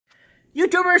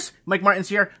YouTubers, Mike Martin's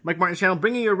here. Mike Martin's channel,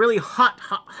 bringing you a really hot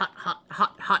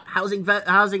housing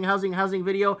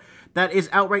video that is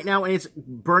out right now, and it's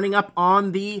burning up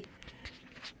on the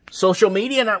social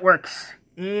media networks.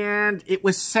 And it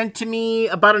was sent to me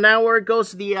about an hour ago,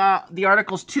 so the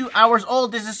article's 2 hours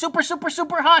old. This is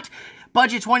super hot.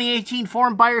 Budget 2018,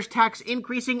 foreign buyers tax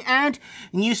increasing, and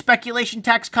new speculation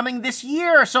tax coming this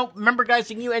year. So remember, guys,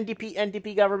 the new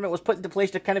NDP government was put into place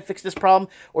to kind of fix this problem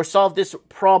or solve this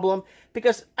problem,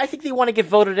 because I think they want to get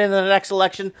voted in the next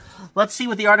election. Let's see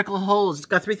what the article holds. It's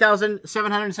got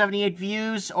 3,778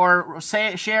 views or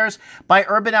shares by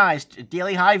Urbanized,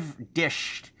 Daily Hive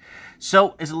dished.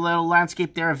 So is a little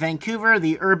landscape there of Vancouver,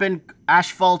 the urban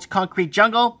asphalt concrete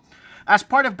jungle. As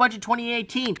part of Budget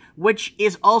 2018, which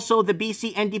is also the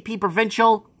BC NDP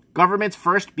provincial government's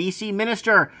first, BC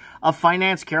Minister of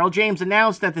Finance, Carol James,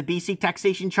 announced that the BC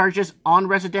taxation charges on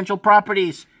residential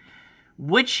properties,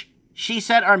 which she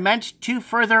said are meant to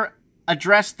further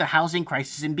address the housing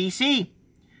crisis in BC.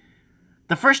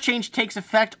 The first change takes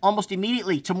effect almost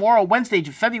immediately, tomorrow, Wednesday,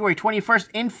 February 21st.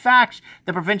 In fact,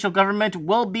 the provincial government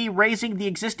will be raising the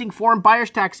existing foreign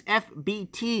buyers tax,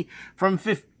 FBT, from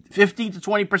 50 to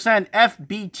 20%.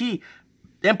 FBT,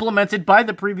 implemented by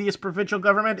the previous provincial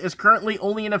government, is currently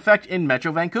only in effect in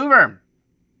Metro Vancouver.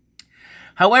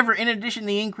 However, in addition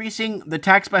to increasing the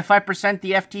tax by 5%,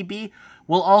 the FTB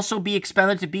will also be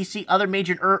expanded to BC other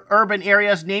major urban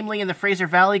areas, namely in the Fraser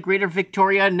Valley, Greater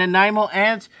Victoria, Nanaimo,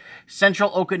 and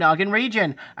Central Okanagan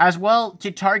region, as well to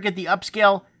target the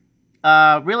upscale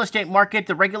real estate market.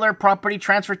 The regular property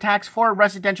transfer tax for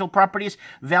residential properties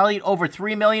valued over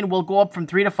 $3 million will go up from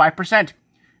 3 to 5%.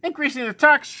 Increasing the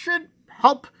tax should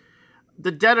help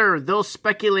the debtor, those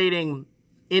speculating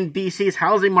in BC's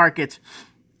housing market,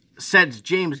 said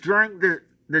James during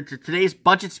today's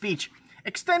budget speech,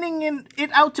 extending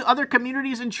it out to other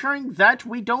communities, ensuring that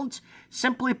we don't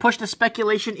simply push the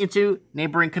speculation into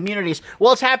neighboring communities.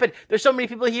 Well, it's happened. There's so many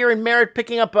people here in Merritt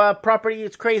picking up property.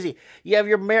 It's crazy. You have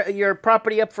your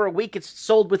property up for a week. It's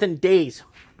sold within days.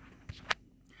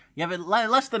 You have it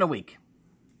less than a week.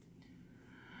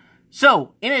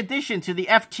 So, in addition to the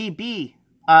FTB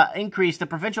increase, the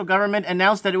provincial government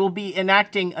announced that it will be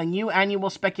enacting a new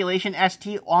annual speculation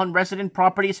ST on resident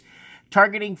properties,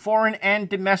 targeting foreign and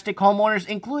domestic homeowners,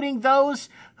 including those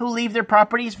who leave their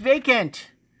properties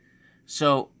vacant.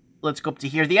 So let's go up to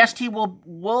here. The ST will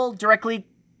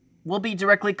be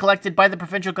directly collected by the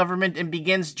provincial government and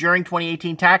begins during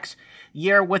 2018 tax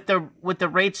year with the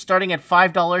rates starting at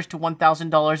 $5 to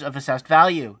 $1,000 of assessed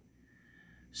value.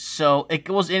 So it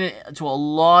goes into a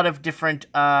lot of different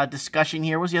discussion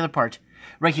here. What's the other part?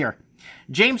 Right here.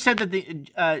 James said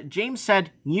that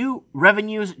new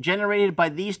revenues generated by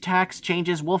these tax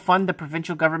changes will fund the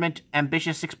provincial government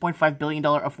ambitious $6.5 billion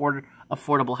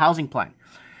affordable housing plan.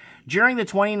 During the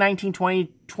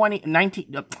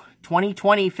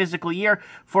 2020 fiscal year,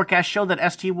 forecasts show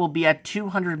that ST will be at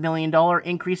 $200 million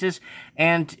increases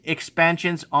and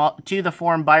expansions to the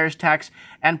foreign buyers tax,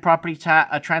 and property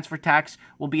transfer tax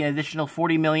will be an additional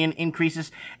 $40 million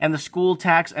increases, and the school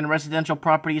tax and residential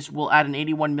properties will add an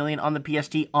 $81 million on the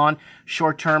PST on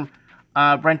short-term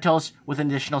rentals with an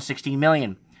additional $16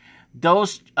 million.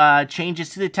 Those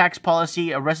changes to the tax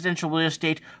policy, residential real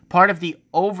estate, part of the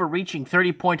overreaching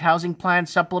 30-point housing plan,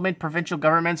 supplement provincial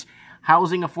government's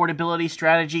housing affordability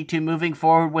strategy to moving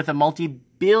forward with a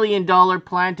multi-billion-dollar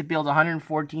plan to build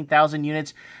 114,000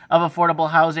 units of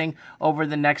affordable housing over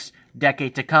the next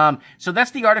decade to come. So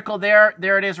that's the article there.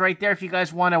 There it is right there if you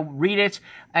guys want to read it.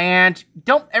 And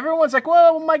everyone's like,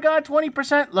 whoa, oh my God,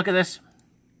 20%. Look at this.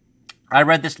 I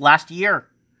read this last year.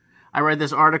 I read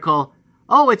this article.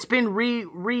 Oh, it's been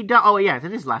redone. Oh, yeah,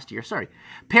 that is last year. Sorry.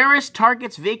 Paris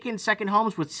targets vacant second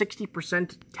homes with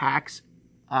 60% tax,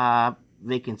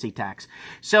 vacancy tax.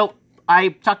 So I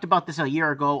talked about this a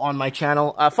year ago on my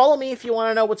channel. Follow me if you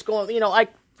want to know what's going on. You know, I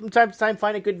from time to time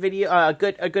find a good video, a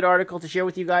good article to share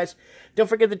with you guys. Don't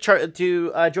forget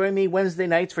to join me Wednesday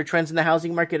nights for Trends in the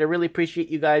Housing Market. I really appreciate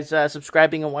you guys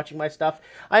subscribing and watching my stuff.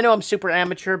 I know I'm super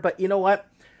amateur, but you know what?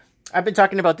 I've been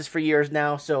talking about this for years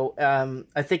now, so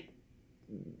I think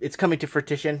it's coming to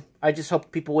fruition. I just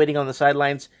hope people waiting on the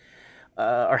sidelines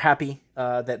are happy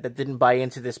that didn't buy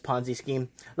into this Ponzi scheme.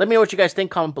 Let me know what you guys think.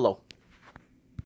 Comment below.